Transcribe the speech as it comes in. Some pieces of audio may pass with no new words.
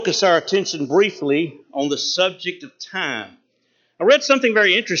Focus our attention briefly on the subject of time. I read something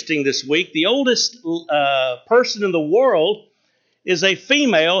very interesting this week. The oldest person in the world is a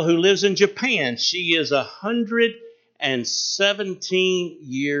female who lives in Japan. She is 117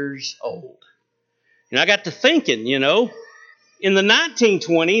 years old. And I got to thinking, in the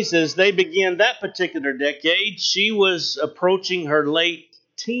 1920s, as they began that particular decade, she was approaching her late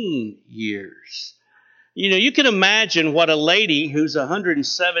teen years. You can imagine what a lady who's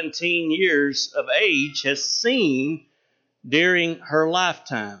 117 years of age has seen during her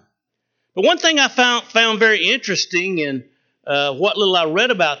lifetime. But one thing I found very interesting in what little I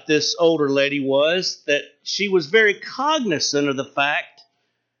read about this older lady was that she was very cognizant of the fact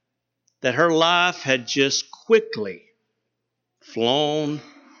that her life had just quickly flown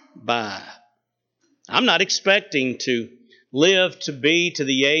by. I'm not expecting to live to be to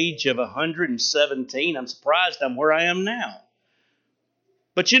the age of 117. I'm surprised I'm where I am now.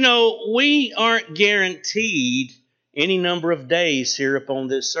 But we aren't guaranteed any number of days here upon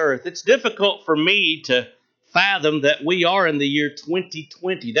this earth. It's difficult for me to fathom that we are in the year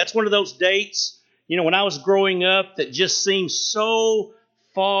 2020. That's one of those dates, when I was growing up that just seems so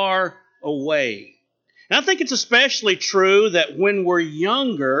far away. And I think it's especially true that when we're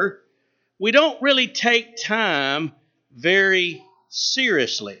younger, we don't really take time very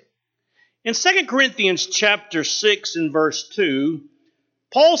seriously. In 2 Corinthians chapter 6 and verse 2,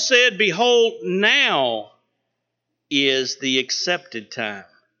 Paul said, "Behold, now is the accepted time.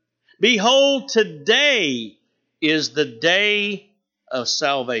 Behold, today is the day of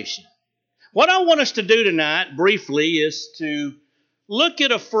salvation." What I want us to do tonight, briefly, is to look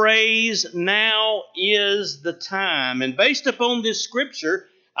at a phrase, "now is the time." And based upon this scripture,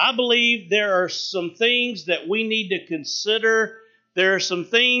 I believe there are some things that we need to consider. There are some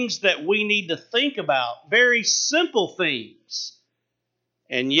things that we need to think about. Very simple things.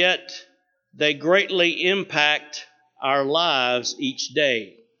 And yet, they greatly impact our lives each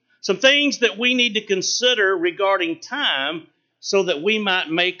day. Some things that we need to consider regarding time so that we might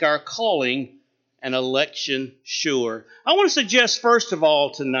make our calling and election sure. I want to suggest, first of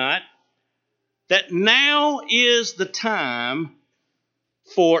all, tonight, that now is the time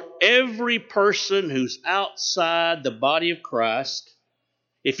for every person who's outside the body of Christ.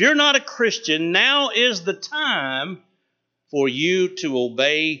 If you're not a Christian, now is the time for you to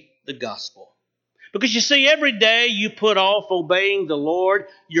obey the gospel. Because you see, every day you put off obeying the Lord,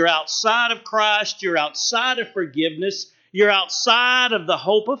 you're outside of Christ, you're outside of forgiveness, you're outside of the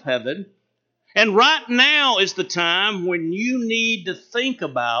hope of heaven. And right now is the time when you need to think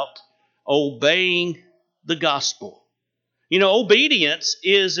about obeying the gospel. Obedience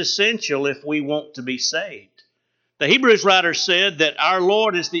is essential if we want to be saved. The Hebrews writer said that our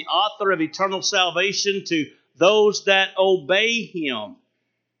Lord is the author of eternal salvation to those that obey Him.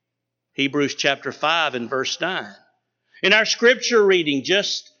 Hebrews chapter 5 and verse 9. In our scripture reading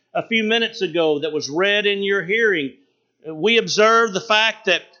just a few minutes ago that was read in your hearing, we observed the fact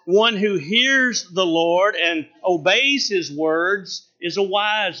that one who hears the Lord and obeys His words is a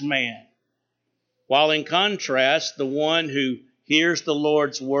wise man. While in contrast, the one who hears the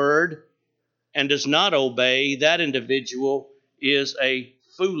Lord's word and does not obey, that individual is a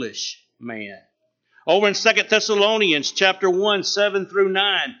foolish man. Over in 2 Thessalonians chapter 1, 7 through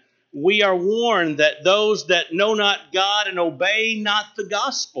 9, we are warned that those that know not God and obey not the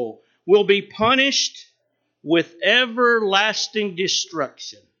gospel will be punished with everlasting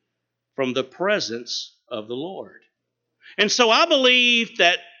destruction from the presence of the Lord. And so I believe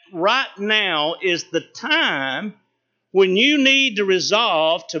that right now is the time when you need to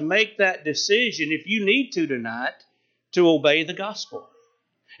resolve to make that decision, if you need to tonight, to obey the gospel.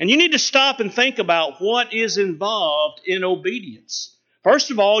 And you need to stop and think about what is involved in obedience. First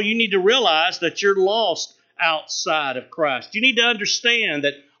of all, you need to realize that you're lost outside of Christ. You need to understand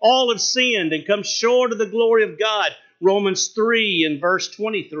that all have sinned and come short of the glory of God. Romans 3 and verse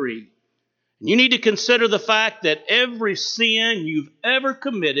 23. You need to consider the fact that every sin you've ever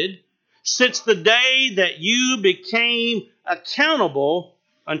committed since the day that you became accountable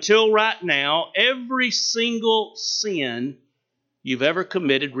until right now, every single sin you've ever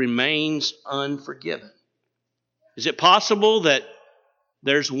committed remains unforgiven. Is it possible that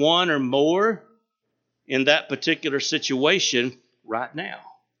there's one or more in that particular situation right now?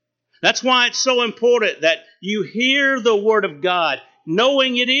 That's why it's so important that you hear the Word of God,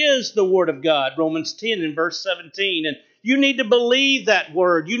 knowing it is the Word of God, Romans 10 and verse 17. And you need to believe that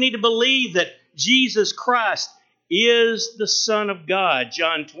Word. You need to believe that Jesus Christ is the Son of God,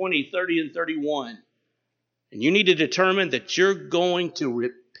 John 20, 30 and 31. And you need to determine that you're going to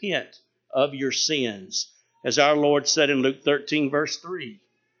repent of your sins, as our Lord said in Luke 13, verse 3.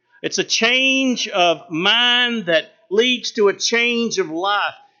 It's a change of mind that leads to a change of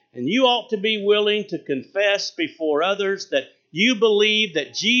life. And you ought to be willing to confess before others that you believe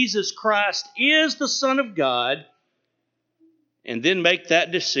that Jesus Christ is the Son of God, and then make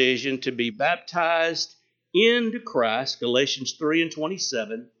that decision to be baptized into Christ, Galatians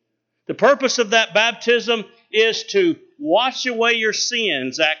 3:27. The purpose of that baptism is to wash away your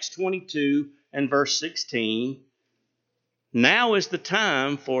sins, Acts 22 and verse 16. Now is the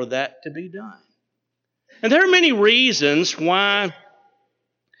time for that to be done. And there are many reasons why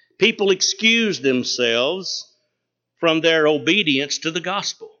people excuse themselves from their obedience to the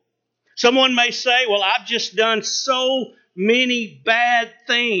gospel. Someone may say, well, I've just done so many bad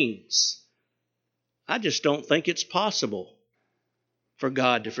things. I just don't think it's possible for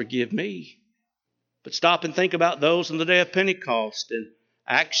God to forgive me. But stop and think about those on the day of Pentecost in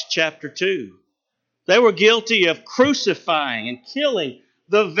Acts chapter 2. They were guilty of crucifying and killing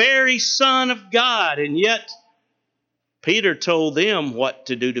the very Son of God, and yet Peter told them what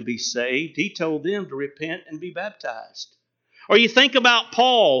to do to be saved. He told them to repent and be baptized. Or you think about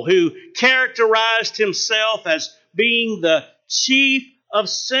Paul, who characterized himself as being the chief of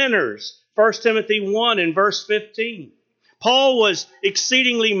sinners. 1 Timothy 1 and verse 15. Paul was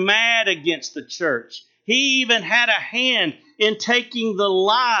exceedingly mad against the church. He even had a hand in taking the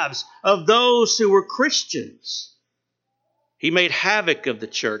lives of those who were Christians. He made havoc of the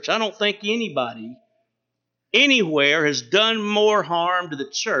church. I don't think anybody anywhere has done more harm to the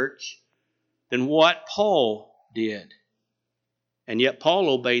church than what Paul did. And yet Paul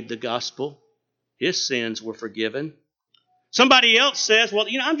obeyed the gospel. His sins were forgiven. Somebody else says, well,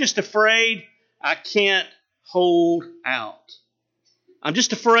 I'm just afraid I can't hold out. I'm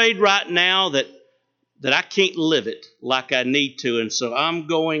just afraid right now that I can't live it like I need to, and so I'm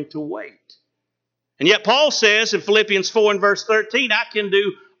going to wait. And yet Paul says in Philippians 4 and verse 13, I can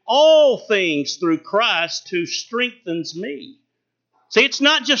do all things through Christ who strengthens me. See, it's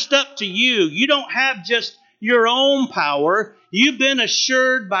not just up to you. You don't have just your own power. You've been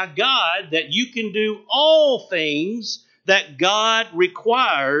assured by God that you can do all things that God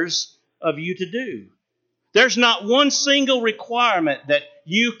requires of you to do. There's not one single requirement that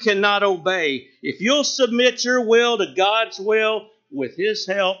you cannot obey. If you'll submit your will to God's will, with His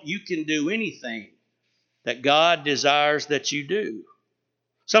help, you can do anything that God desires that you do.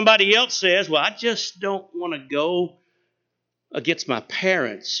 Somebody else says, well, I just don't want to go against my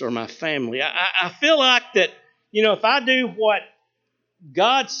parents or my family. I feel like that, if I do what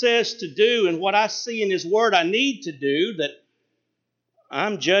God says to do and what I see in His Word I need to do, that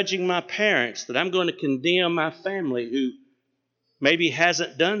I'm judging my parents, that I'm going to condemn my family who maybe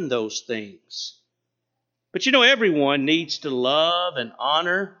hasn't done those things. But everyone needs to love and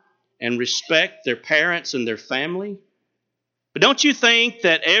honor and respect their parents and their family. But don't you think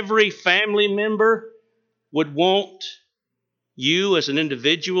that every family member would want you as an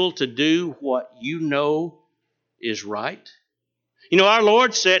individual to do what you know is right? Our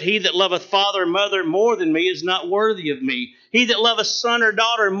Lord said, he that loveth father or mother more than me is not worthy of me. He that loveth son or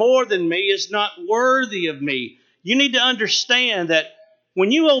daughter more than me is not worthy of me. You need to understand that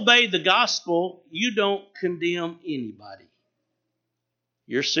when you obey the gospel, you don't condemn anybody.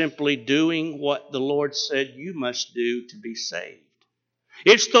 You're simply doing what the Lord said you must do to be saved.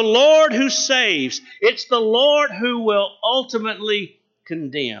 It's the Lord who saves. It's the Lord who will ultimately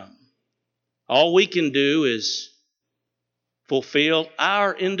condemn. All we can do is fulfill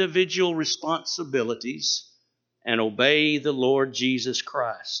our individual responsibilities and obey the Lord Jesus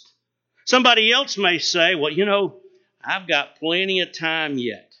Christ. Somebody else may say, well, I've got plenty of time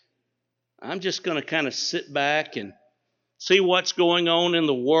yet. I'm just going to kind of sit back and see what's going on in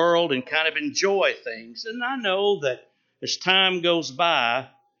the world and kind of enjoy things. And I know that as time goes by,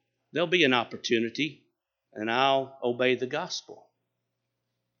 there'll be an opportunity and I'll obey the gospel.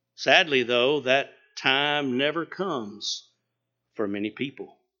 Sadly, though, that time never comes for many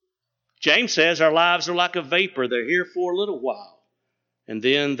people. James says our lives are like a vapor. They're here for a little while, and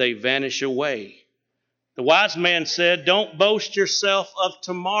then they vanish away. The wise man said, don't boast yourself of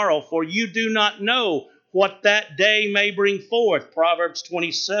tomorrow, for you do not know what that day may bring forth. Proverbs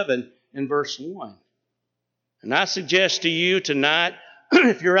 27 and verse 1. And I suggest to you tonight,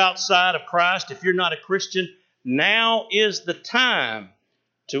 if you're outside of Christ, if you're not a Christian, now is the time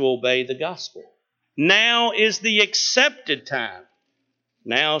to obey the gospel. Now is the accepted time.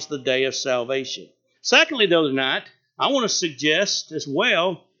 Now's the day of salvation. Secondly, though, tonight, I want to suggest as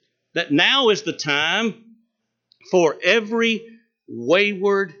well that now is the time for every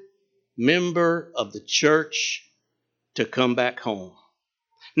wayward member of the church to come back home.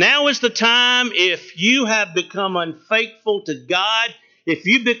 Now is the time, if you have become unfaithful to God, if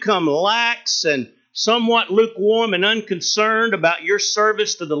you become lax and somewhat lukewarm and unconcerned about your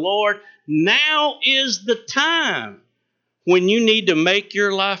service to the Lord, now is the time when you need to make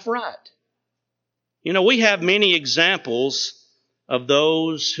your life right. You know, we have many examples of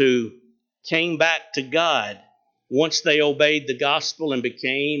those who came back to God once they obeyed the gospel and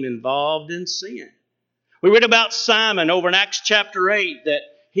became involved in sin. We read about Simon over in Acts chapter 8 that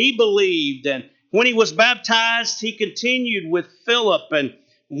he believed, and when he was baptized, he continued with Philip and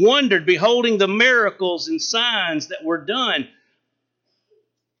wondered, beholding the miracles and signs that were done.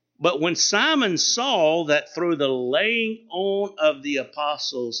 But when Simon saw that through the laying on of the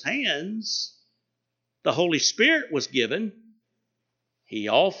apostles' hands, the Holy Spirit was given, he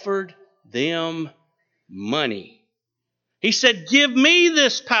offered them money. He said, give me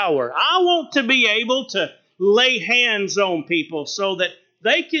this power. I want to be able to lay hands on people so that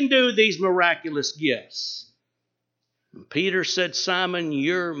they can do these miraculous gifts. And Peter said, Simon,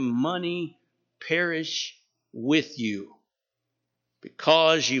 your money perish with you,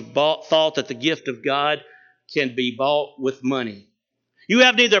 because you've thought that the gift of God can be bought with money. You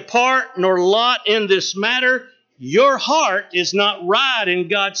have neither part nor lot in this matter. Your heart is not right in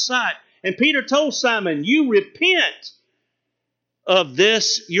God's sight. And Peter told Simon, you repent of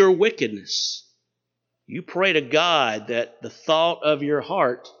this your wickedness. You pray to God that the thought of your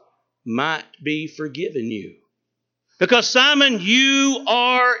heart might be forgiven you. Because Simon, you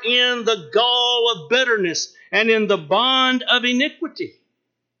are in the gall of bitterness and in the bond of iniquity.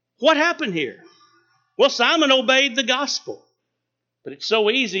 What happened here? Well, Simon obeyed the gospel. But it's so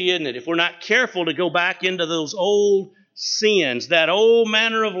easy, isn't it, if we're not careful, to go back into those old sins, that old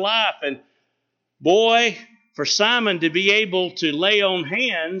manner of life. And boy, for Simon to be able to lay on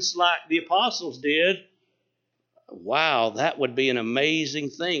hands like the apostles did, wow, that would be an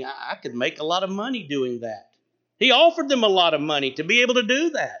amazing thing. I could make a lot of money doing that. He offered them a lot of money to be able to do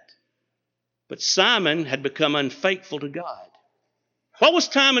that. But Simon had become unfaithful to God. What was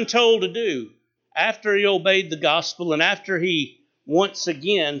Simon told to do after he obeyed the gospel and after he once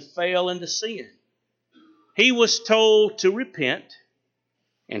again fell into sin? He was told to repent,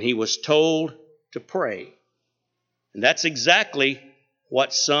 and he was told to pray. And that's exactly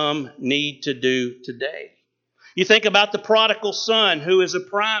what some need to do today. You think about the prodigal son, who is a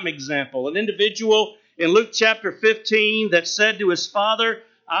prime example, an individual in Luke chapter 15 that said to his father,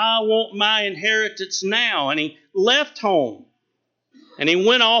 I want my inheritance now. And he left home, and he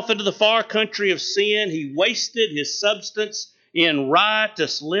went off into the far country of sin. He wasted his substance in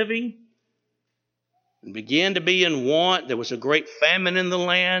riotous living and began to be in want. There was a great famine in the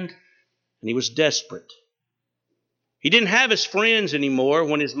land, and he was desperate. He didn't have his friends anymore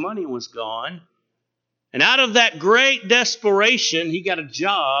when his money was gone. And out of that great desperation, he got a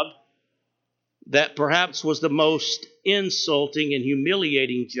job that perhaps was the most insulting and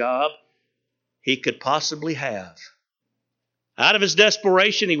humiliating job he could possibly have. Out of his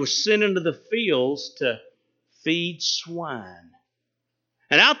desperation, he was sent into the fields to feed swine.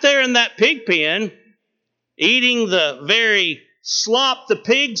 And out there in that pig pen, eating the very slop the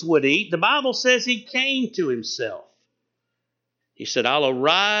pigs would eat, the Bible says he came to himself. He said, I'll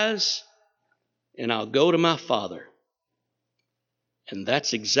arise and I'll go to my father. And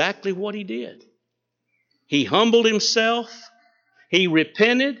that's exactly what he did. He humbled himself. He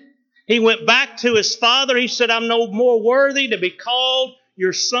repented. He went back to his father. He said, I'm no more worthy to be called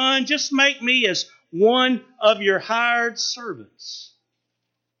your son. Just make me as one of your hired servants.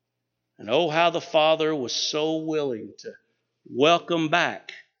 And oh, how the father was so willing to welcome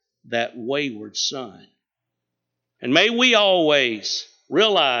back that wayward son. And may we always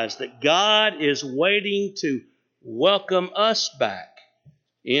realize that God is waiting to welcome us back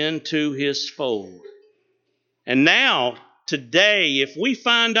into his fold. And now, today, if we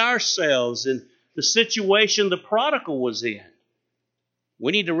find ourselves in the situation the prodigal was in,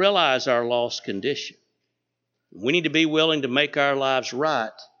 we need to realize our lost condition. We need to be willing to make our lives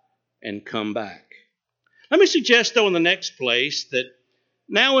right and come back. Let me suggest, though, in the next place, that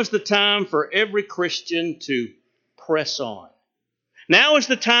now is the time for every Christian to press on. Now is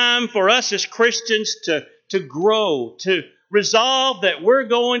the time for us as Christians to grow, to resolve that we're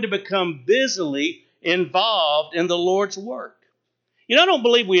going to become busily involved in the Lord's work. You know, I don't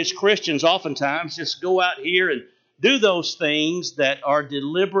believe we as Christians oftentimes just go out here and do those things that are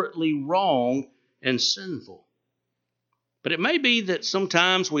deliberately wrong and sinful. But it may be that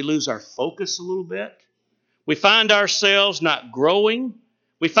sometimes we lose our focus a little bit. We find ourselves not growing.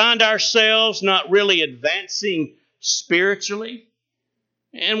 We find ourselves not really advancing spiritually.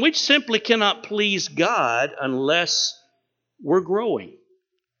 And we simply cannot please God unless we're growing.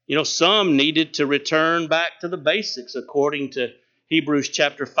 You know, some needed to return back to the basics according to Hebrews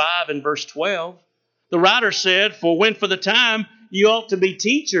chapter 5 and verse 12. The writer said, "For when for the time you ought to be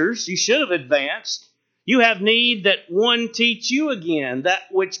teachers, you should have advanced. You have need that one teach you again, that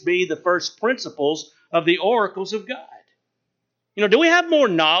which be the first principles of the oracles of God." Do we have more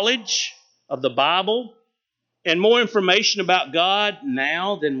knowledge of the Bible and more information about God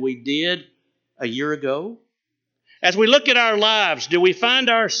now than we did a year ago? As we look at our lives, do we find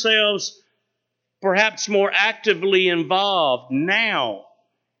ourselves perhaps more actively involved now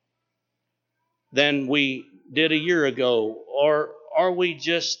than we did a year ago? Or are we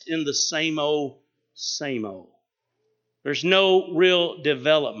just in the same old, same old? There's no real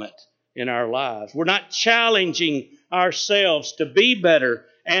development in our lives. We're not challenging ourselves to be better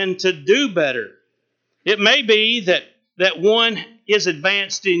and to do better. It may be that one is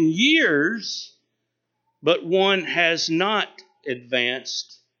advanced in years, but one has not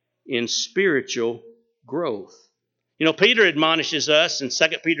advanced in spiritual growth. Peter admonishes us in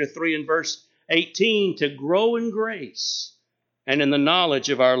 2 Peter 3 and verse 18 to grow in grace and in the knowledge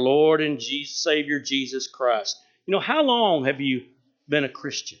of our Lord and Savior Jesus Christ. How long have you been a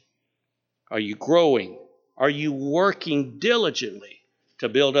Christian? Are you growing? Are you working diligently to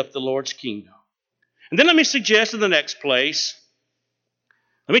build up the Lord's kingdom? And then let me suggest in the next place,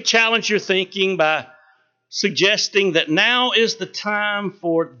 let me challenge your thinking by suggesting that now is the time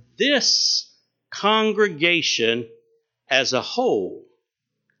for this congregation as a whole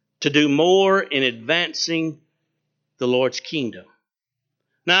to do more in advancing the Lord's kingdom.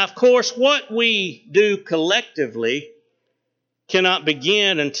 Now, of course, what we do collectively cannot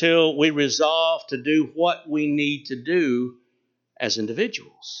begin until we resolve to do what we need to do as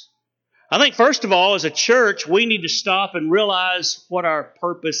individuals. I think, first of all, as a church, we need to stop and realize what our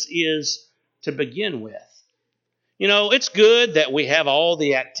purpose is to begin with. It's good that we have all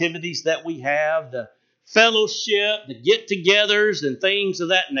the activities that we have, the fellowship, the get-togethers, and things of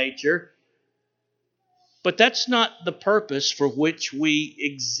that nature. But that's not the purpose for which we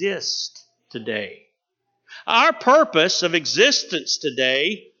exist today. Our purpose of existence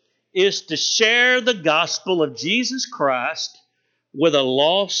today is to share the gospel of Jesus Christ with a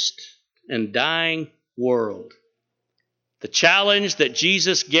lost and dying world. The challenge that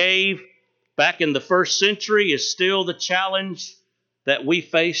Jesus gave back in the first century is still the challenge that we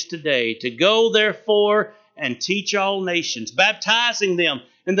face today. To go, therefore, and teach all nations, baptizing them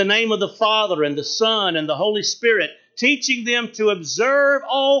in the name of the Father and the Son and the Holy Spirit, teaching them to observe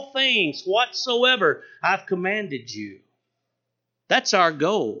all things whatsoever I've commanded you. That's our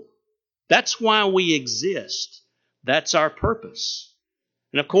goal. That's why we exist. That's our purpose.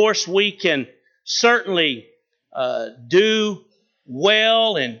 And of course, we can certainly do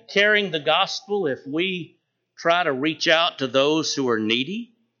well in carrying the gospel if we try to reach out to those who are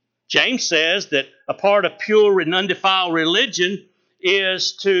needy. James says that a part of pure and undefiled religion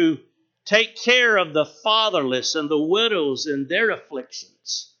is to take care of the fatherless and the widows in their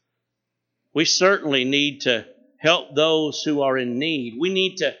afflictions. We certainly need to help those who are in need. We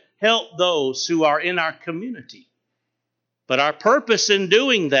need to help those who are in our community. But our purpose in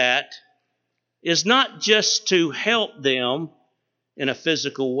doing that is not just to help them in a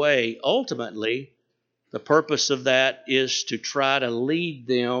physical way. Ultimately, the purpose of that is to try to lead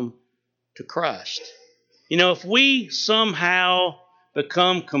them to Christ. If we somehow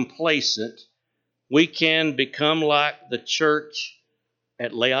become complacent, we can become like the church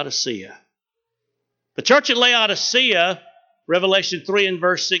at Laodicea. The church at Laodicea, Revelation 3 and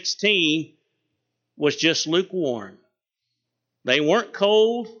verse 16, was just lukewarm. They weren't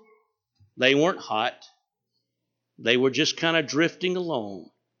cold. They weren't hot. They were just kind of drifting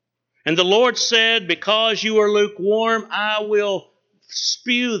along. And the Lord said, because you are lukewarm, I will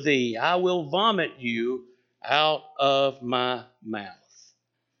spew thee. I will vomit you out of my mouth.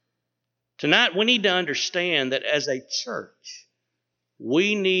 Tonight, we need to understand that as a church,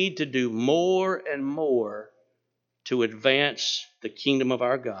 we need to do more and more to advance the kingdom of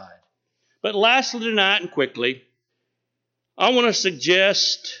our God. But lastly tonight and quickly, I want to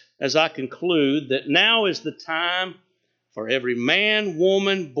suggest as I conclude that now is the time for every man,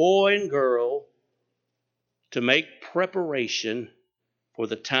 woman, boy, and girl to make preparation for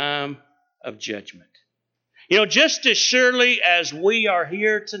the time of judgment. Just as surely as we are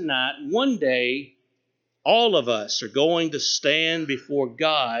here tonight, one day all of us are going to stand before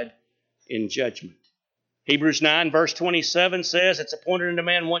God in judgment. Hebrews 9 verse 27 says, it's appointed unto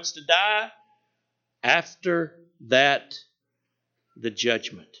man once to die, after that the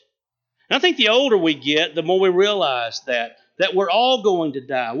judgment. And I think the older we get, the more we realize that we're all going to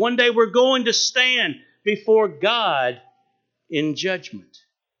die. One day we're going to stand before God in judgment.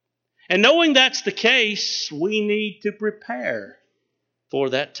 And knowing that's the case, we need to prepare for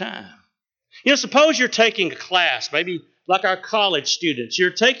that time. Suppose you're taking a class, maybe like our college students.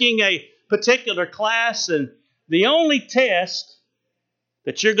 You're taking a particular class, and the only test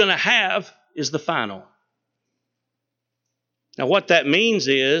that you're going to have is the final. Now, what that means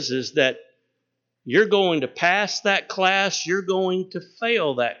is that you're going to pass that class, you're going to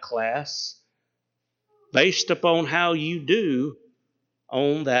fail that class based upon how you do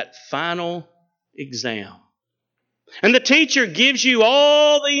on that final exam. And the teacher gives you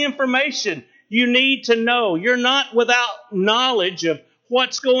all the information you need to know. You're not without knowledge of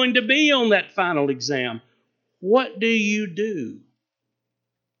what's going to be on that final exam. What do you do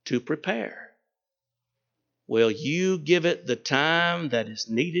to prepare? Well, you give it the time that is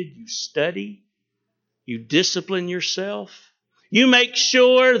needed. You study. You discipline yourself. You make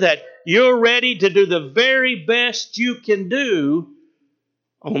sure that you're ready to do the very best you can do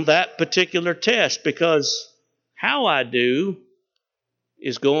on that particular test, because how I do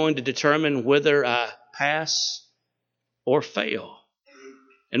is going to determine whether I pass or fail.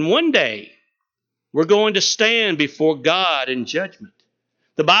 And one day, we're going to stand before God in judgment.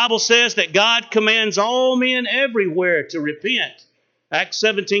 The Bible says that God commands all men everywhere to repent. Acts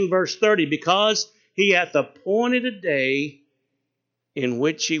 17, verse 30, because He hath appointed a day in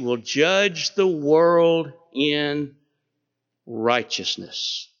which He will judge the world in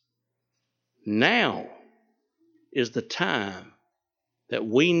righteousness. Now is the time that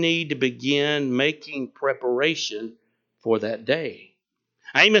we need to begin making preparation for that day.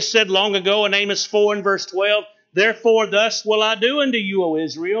 Amos said long ago in Amos 4 and verse 12, therefore thus will I do unto you, O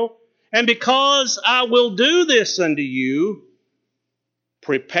Israel, and because I will do this unto you,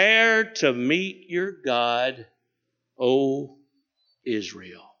 prepare to meet your God, O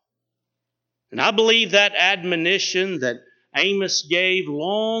Israel. And I believe that admonition that Amos gave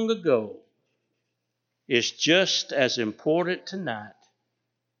long ago is just as important tonight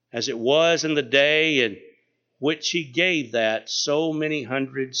as it was in the day in which he gave that so many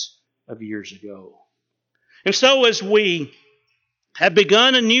hundreds of years ago. And so as we have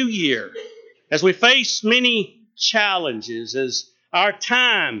begun a new year, as we face many challenges, as our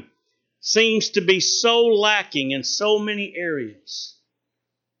time seems to be so lacking in so many areas,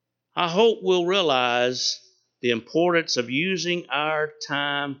 I hope we'll realize the importance of using our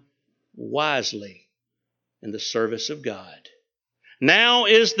time wisely in the service of God. Now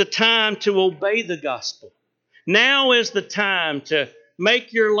is the time to obey the gospel. Now is the time to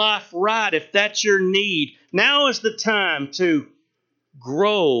make your life right if that's your need. Now is the time to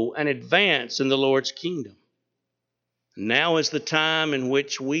grow and advance in the Lord's kingdom. Now is the time in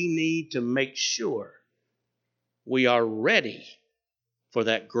which we need to make sure we are ready for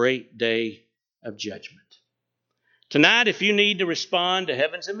that great day of judgment. Tonight, if you need to respond to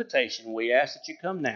heaven's invitation, we ask that you come now.